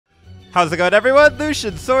How's it going, everyone?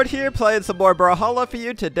 Lucian Sword here, playing some more Brawlhalla for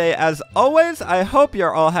you today. As always, I hope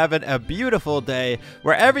you're all having a beautiful day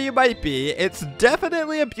wherever you might be. It's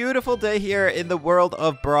definitely a beautiful day here in the world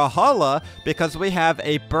of Brawlhalla because we have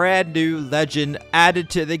a brand new legend added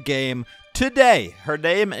to the game today. Her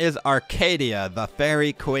name is Arcadia, the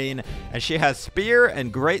Faerie Queen, and she has spear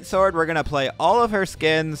and greatsword. We're gonna play all of her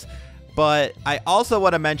skins, but I also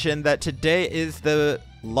want to mention that today is the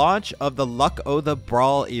launch of the Luck o' the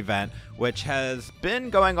Brawl event, which has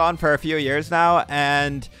been going on for a few years now,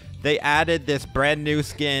 and they added this brand new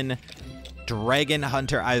skin, Dragon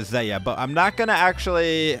Hunter Isaiah. But I'm not gonna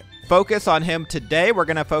actually focus on him today. We're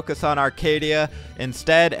gonna focus on Arcadia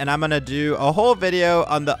instead, and I'm gonna do a whole video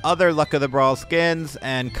on the other Luck o' the Brawl skins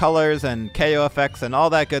and colors and KO effects and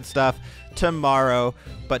all that good stuff tomorrow.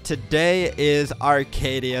 But today is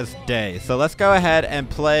Arcadia's day, so let's go ahead and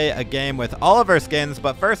play a game with all of her skins.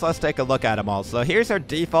 But first, let's take a look at them all. So here's her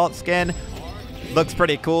default skin. Looks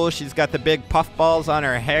pretty cool. She's got the big puff balls on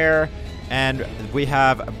her hair, and we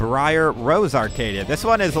have Briar Rose Arcadia. This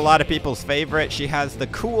one is a lot of people's favorite. She has the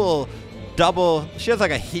cool double, she has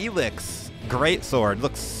like a helix greatsword.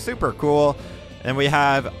 Looks super cool. And we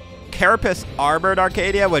have Carapace Armored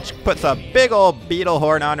Arcadia, which puts a big old beetle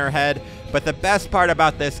horn on her head. But the best part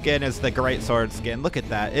about this skin is the greatsword skin. Look at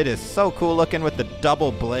that. It is so cool looking with the double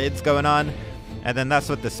blades going on. And then that's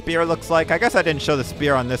what the spear looks like. I guess I didn't show the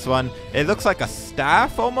spear on this one. It looks like a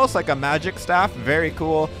staff, almost like a magic staff. Very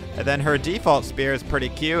cool. And then her default spear is pretty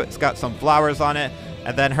cute. It's got some flowers on it.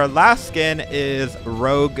 And then her last skin is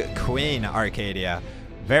Rogue Queen Arcadia.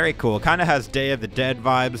 Very cool. Kind of has Day of the Dead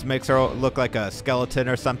vibes. Makes her look like a skeleton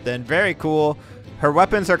or something. Very cool. Her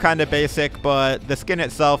weapons are kind of basic, but the skin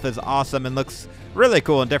itself is awesome and looks really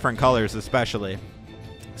cool in different colors especially.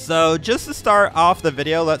 So just to start off the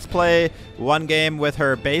video, let's play one game with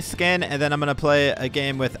her base skin, and then I'm going to play a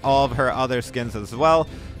game with all of her other skins as well.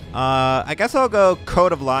 I guess I'll go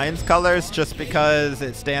Coat of Lions colors just because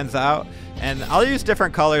it stands out, and I'll use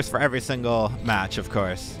different colors for every single match, of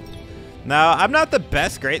course. Now, I'm not the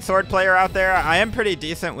best greatsword player out there. I am pretty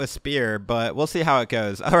decent with spear, but we'll see how it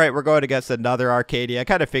goes. All right, we're going against another Arcadia. I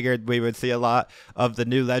kind of figured we would see a lot of the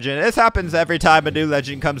new legend. This happens every time a new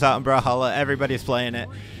legend comes out in Brawlhalla. Everybody's playing it,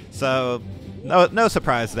 so no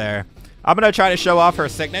surprise there. I'm going to try to show off her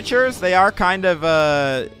signatures. They are kind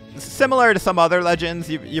of similar to some other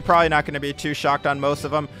legends. You're probably not going to be too shocked on most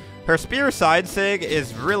of them. Her spear side sig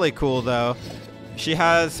is really cool, though. She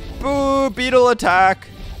has beetle attack.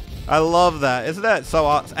 I love that. Isn't that so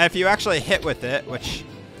awesome? If you actually hit with it, which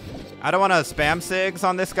I don't want to spam sigs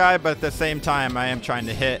on this guy, but at the same time, I am trying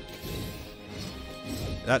to hit.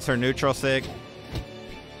 That's her neutral sig.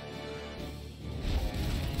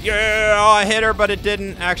 Yeah, oh, I hit her, but it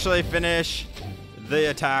didn't actually finish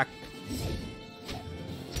the attack.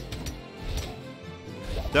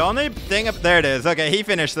 The only thing up there it is. Okay, he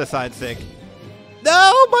finished the side sig. No,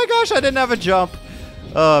 oh my gosh, I didn't have a jump.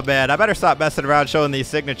 Oh man, I better stop messing around showing these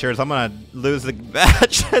signatures. I'm gonna lose the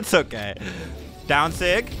match. It's okay. Down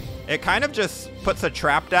sig. It kind of just puts a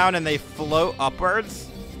trap down and they float upwards.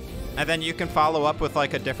 And then you can follow up with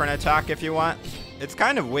like a different attack if you want. It's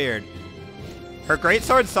kind of weird. Her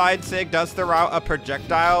greatsword side sig does throw out a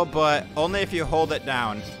projectile, but only if you hold it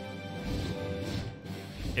down.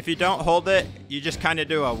 If you don't hold it, you just kind of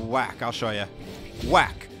do a whack. I'll show you.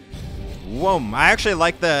 Whack. Whoa. I actually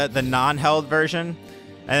like the non-held version.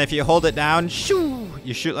 And if you hold it down, shoo,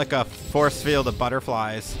 you shoot like a force field of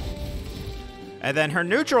butterflies. And then her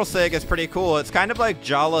neutral sig is pretty cool. It's kind of like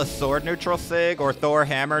Jala's sword neutral sig or Thor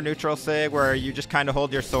hammer neutral sig, where you just kind of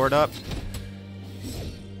hold your sword up.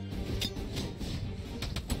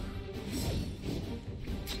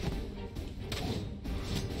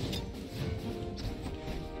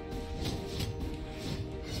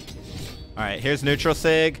 All right, here's neutral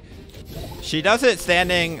sig. She does it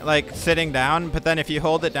standing, like sitting down, but then if you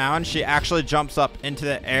hold it down, she actually jumps up into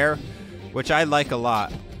the air, which I like a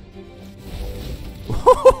lot.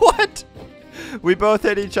 What? We both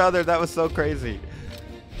hit each other. That was so crazy.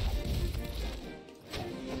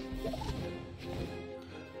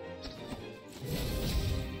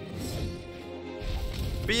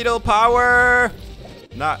 Beetle power!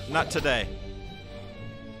 Not today.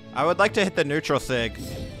 I would like to hit the neutral sig.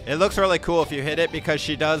 It looks really cool if you hit it because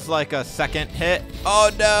she does like a second hit. Oh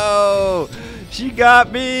no! She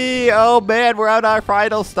got me! Oh man, we're on our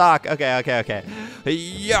final stock. Okay.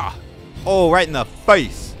 Yeah! Oh, right in the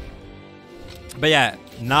face. But yeah,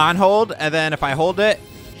 non-hold, and then if I hold it,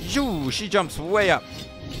 she jumps way up.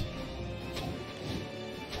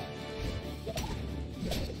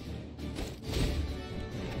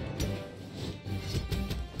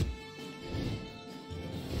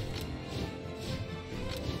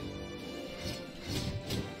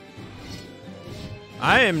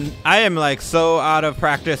 I am like so out of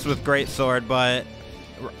practice with greatsword, but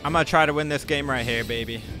I'm gonna try to win this game right here,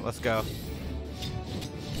 baby. Let's go.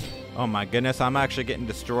 Oh my goodness, I'm actually getting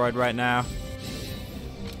destroyed right now.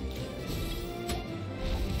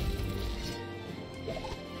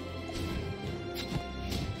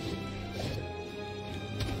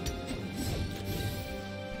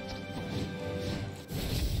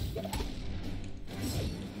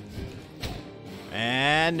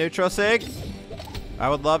 And neutral sig. I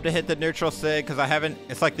would love to hit the neutral sig because I haven't,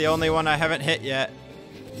 it's like the only one I haven't hit yet.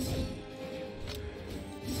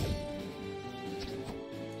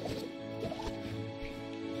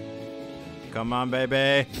 Come on,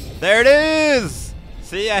 baby. There it is.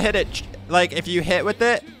 See, I hit it. Like, if you hit with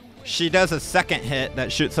it, she does a second hit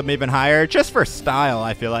that shoots them even higher, just for style,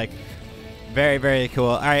 I feel like. Very, very cool.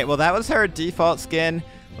 All right, well, that was her default skin.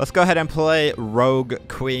 Let's go ahead and play Rogue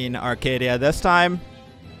Queen Arcadia this time.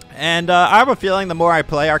 And I have a feeling the more I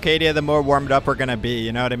play Arcadia, the more warmed up we're going to be.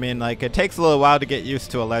 You know what I mean? Like, it takes a little while to get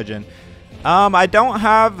used to a legend. I don't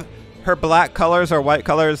have her black colors or white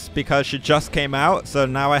colors because she just came out. So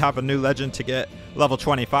now I have a new legend to get level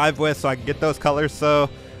 25 with, so I can get those colors. So,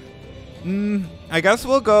 I guess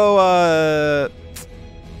we'll go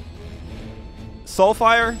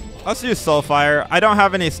Soulfire. Let's do Soulfire. I don't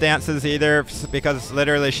have any stances either because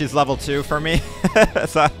literally she's level 2 for me.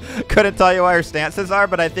 So I couldn't tell you what her stances are,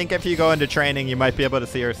 but I think if you go into training, you might be able to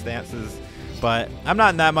see her stances. But I'm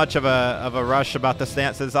not in that much of a rush about the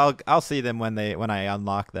stances. I'll see them when I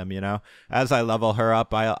unlock them, you know. As I level her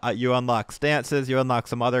up, you unlock stances, you unlock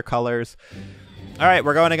some other colors. All right,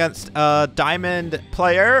 we're going against a Diamond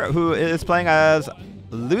player who is playing as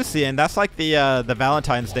Lucian. That's like the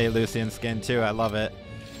Valentine's Day Lucian skin too. I love it.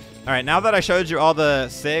 All right, now that I showed you all the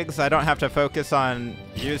SIGs, I don't have to focus on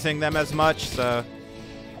using them as much, so.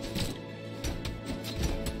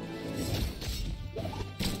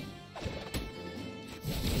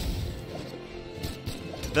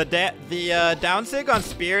 The down SIG on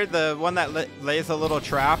Spear, the one that lays a little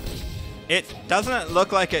trap, it doesn't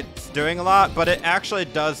look like it's doing a lot, but it actually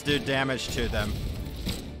does do damage to them.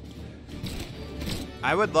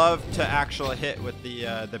 I would love to actually hit with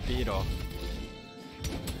the beetle.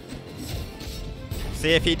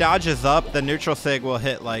 See, if he dodges up, the neutral sig will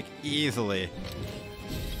hit, like, easily.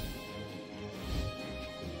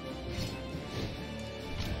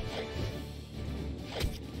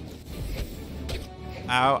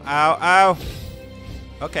 Ow, ow, ow.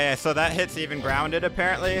 Okay, so that hit's even grounded,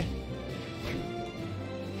 apparently.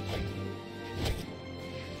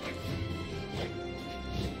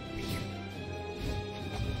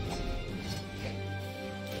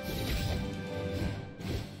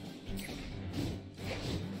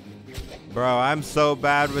 Bro, I'm so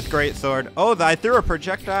bad with greatsword. Oh, I threw a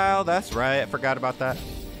projectile. That's right. I forgot about that.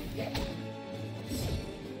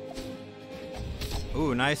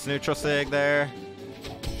 Ooh, nice neutral sig there.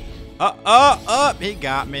 He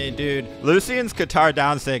got me, dude. Lucian's Qatar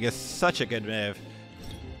down sig is such a good move.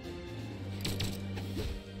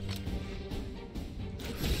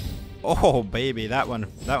 Oh, baby, that one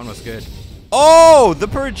was good. Oh, the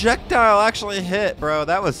projectile actually hit, bro.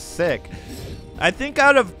 That was sick. I think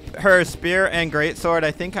out of her spear and greatsword, I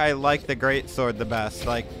think I like the greatsword the best.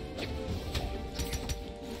 Like,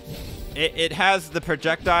 it has the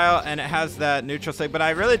projectile and it has that neutral sig, but I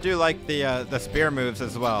really do like the spear moves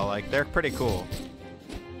as well. Like, they're pretty cool.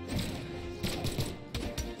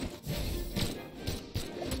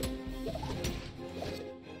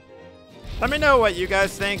 Let me know what you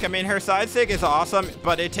guys think. I mean, her side sig is awesome,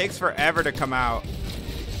 but it takes forever to come out.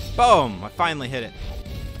 Boom! I finally hit it.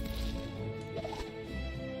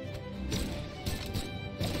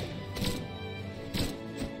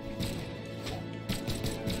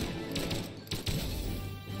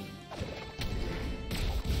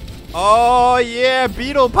 Oh yeah,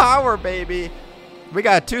 beetle power, baby. We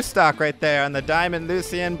got 2 stock right there on the Diamond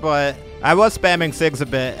Lucian, but I was spamming SIGs a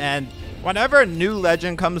bit, and whenever a new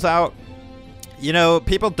legend comes out, you know,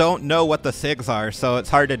 people don't know what the SIGs are, so it's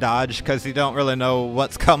hard to dodge because you don't really know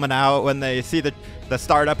what's coming out when they see the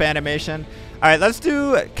startup animation. All right, let's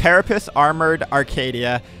do Carapace Armored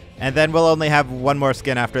Arcadia, and then we'll only have one more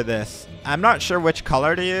skin after this. I'm not sure which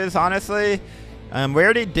color to use, honestly. We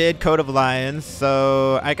already did Coat of Lions,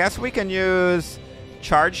 so I guess we can use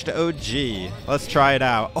Charged OG. Let's try it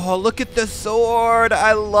out. Oh, look at the sword.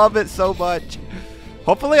 I love it so much.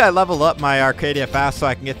 Hopefully I level up my Arcadia fast so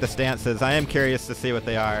I can get the stances. I am curious to see what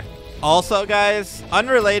they are. Also, guys,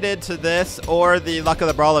 unrelated to this or the Luck of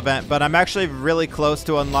the Brawl event, but I'm actually really close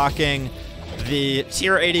to unlocking the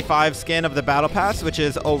tier 85 skin of the Battle Pass, which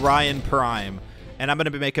is Orion Prime. And I'm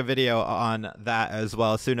going to make a video on that as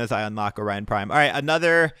well as soon as I unlock Orion Prime. All right,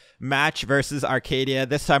 another match versus Arcadia.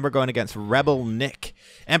 This time we're going against Rebel Nick.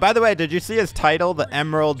 And by the way, did you see his title, the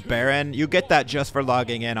Emerald Baron? You get that just for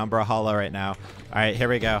logging in on Brawlhalla right now. All right, here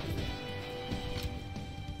we go.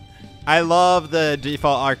 I love the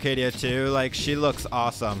default Arcadia too. Like, she looks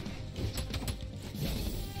awesome.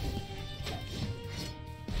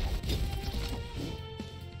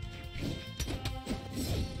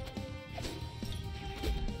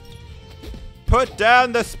 Put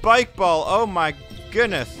down the spike ball. Oh my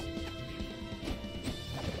goodness.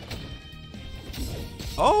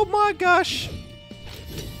 Oh my gosh.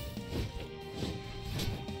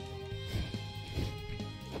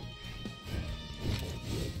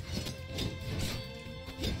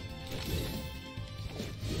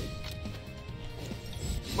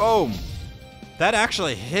 Boom. That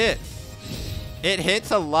actually hits. It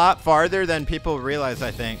hits a lot farther than people realize,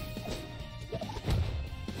 I think.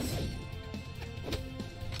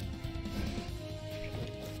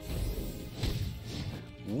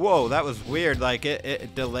 Whoa, that was weird. Like,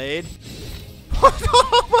 it delayed.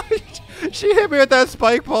 Oh my, she hit me with that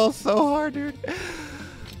spike ball so hard, dude.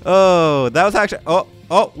 Oh, that was actually... Oh,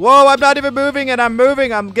 whoa, I'm not even moving, and I'm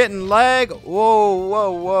moving. I'm getting lag. Whoa,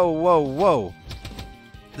 whoa, whoa, whoa, whoa.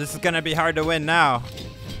 This is going to be hard to win now.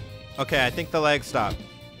 Okay, I think the lag stopped.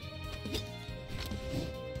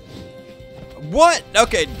 What?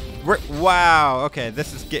 Okay, wow. Okay,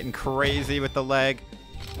 this is getting crazy with the lag.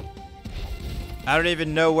 I don't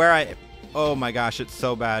even know where I... Oh my gosh, it's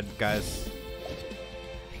so bad, guys.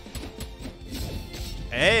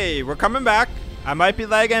 Hey, we're coming back. I might be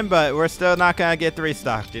lagging, but we're still not going to get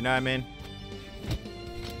restocked. You know what I mean?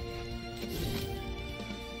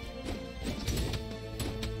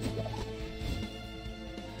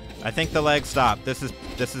 I think the lag stopped. This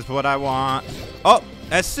is what I want. Oh,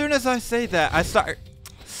 as soon as I say that, I start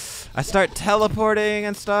teleporting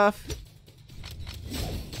and stuff.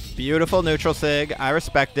 Beautiful neutral sig. I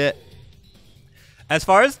respect it. As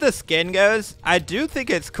far as the skin goes, I do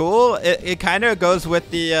think it's cool. It kind of goes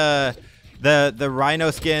with the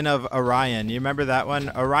rhino skin of Orion. You remember that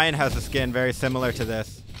one? Orion has a skin very similar to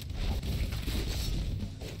this.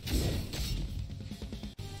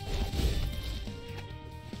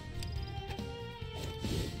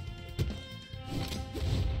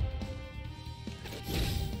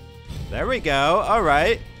 There we go. All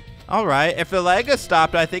right. All right. If the lag has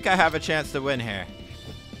stopped, I think I have a chance to win here.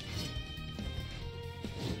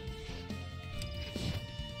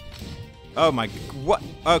 Oh my, what?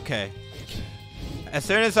 Okay. As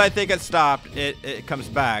soon as I think it stopped, it comes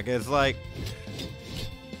back. It's like...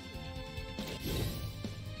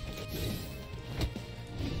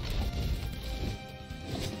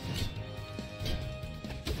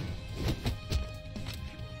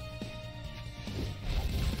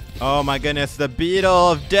 Oh my goodness, the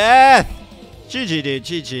beetle of death! GG, dude,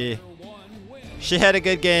 GG. She had a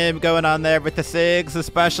good game going on there with the SIGs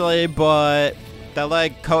especially, but the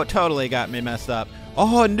leg totally got me messed up.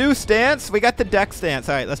 Oh, new stance? We got the deck stance.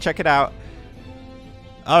 All right, let's check it out.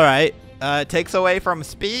 All right, takes away from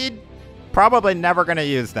speed. Probably never gonna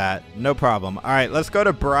use that, no problem. All right, let's go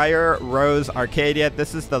to Briar Rose Arcadia.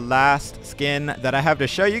 This is the last skin that I have to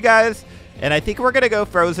show you guys. And I think we're going to go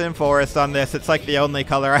Frozen Forest on this. It's like the only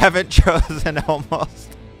color I haven't chosen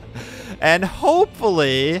almost. And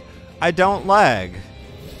hopefully I don't lag.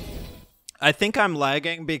 I think I'm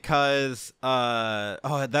lagging because...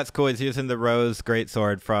 oh, that's cool. He's using the Rose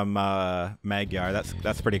Greatsword from Magyar.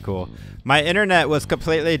 That's pretty cool. My internet was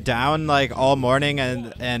completely down like all morning.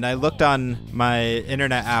 And I looked on my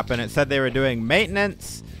internet app and it said they were doing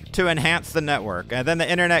maintenance to enhance the network. And then the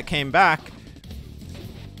internet came back.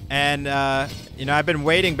 And, you know, I've been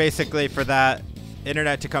waiting basically for that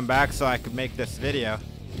internet to come back so I could make this video.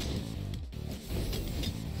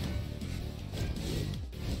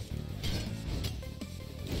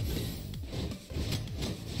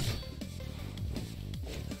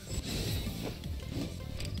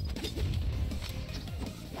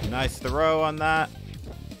 Nice throw on that.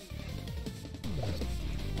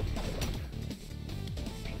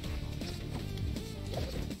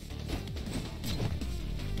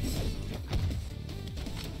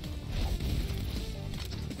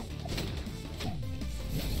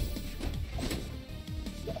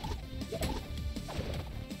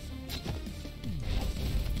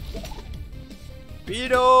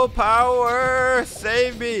 Beetle power,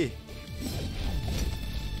 save me.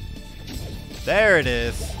 There it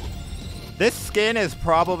is. This skin is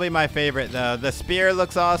probably my favorite though. The spear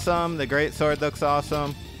looks awesome. The greatsword looks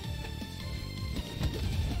awesome.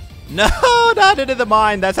 No, not into the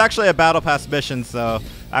mine. That's actually a battle pass mission, so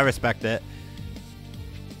I respect it.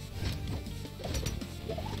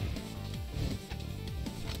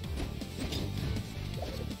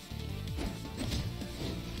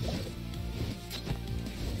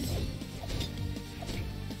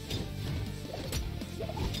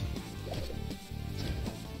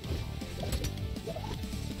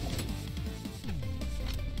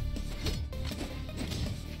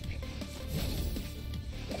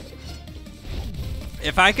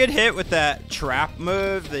 If I could hit with that trap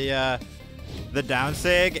move, the down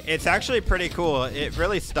sig, it's actually pretty cool. It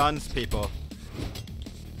really stuns people.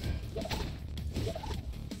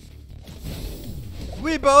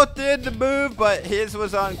 We both did the move, but his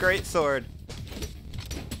was on greatsword.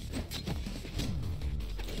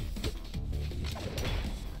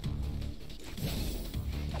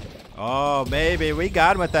 Oh, maybe we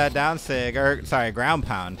got him with that down sig, or sorry, ground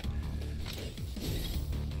pound.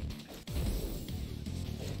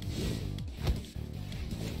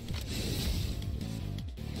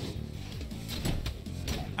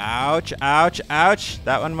 Ouch, ouch, ouch.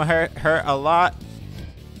 That one hurt a lot.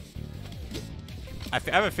 I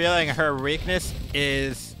have a feeling her weakness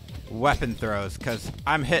is weapon throws, because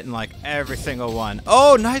I'm hitting like every single one.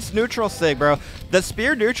 Oh, nice neutral sig, bro. The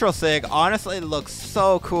spear neutral sig honestly looks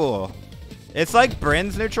so cool. It's like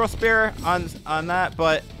Bryn's neutral spear on that,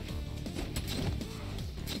 but...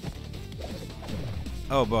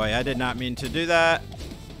 Oh boy, I did not mean to do that.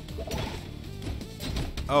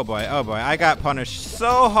 Oh boy, I got punished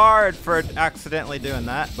so hard for accidentally doing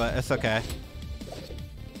that, but it's okay.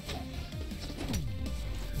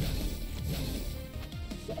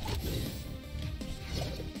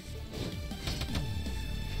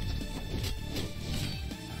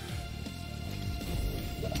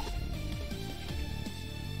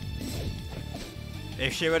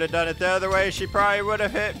 If she would have done it the other way, she probably would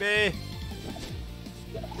have hit me.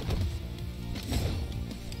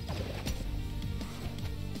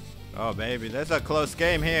 Oh, baby, that's a close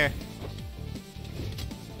game here.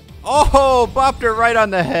 Oh, bopped her right on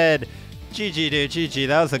the head. GG, dude, GG.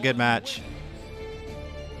 That was a good match.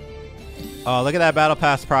 Oh, look at that battle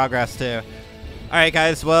pass progress, too. All right,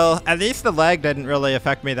 guys. Well, at least the lag didn't really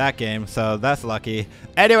affect me that game, so that's lucky.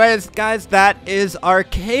 Anyways, guys, that is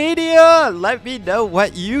Arcadia. Let me know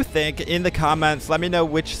what you think in the comments. Let me know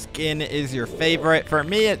which skin is your favorite. For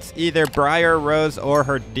me, it's either Briar, Rose, or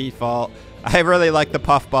her default. I really like the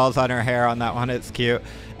puffballs on her hair on that one. It's cute.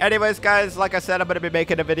 Anyways, guys, like I said, I'm going to be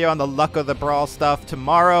making a video on the Luck of the Brawl stuff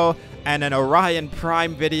tomorrow, and an Orion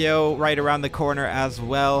Prime video right around the corner as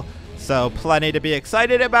well. So plenty to be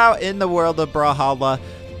excited about in the world of Brawlhalla.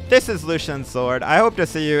 This is Lucian Sword. I hope to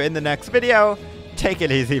see you in the next video. Take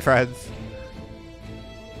it easy, friends.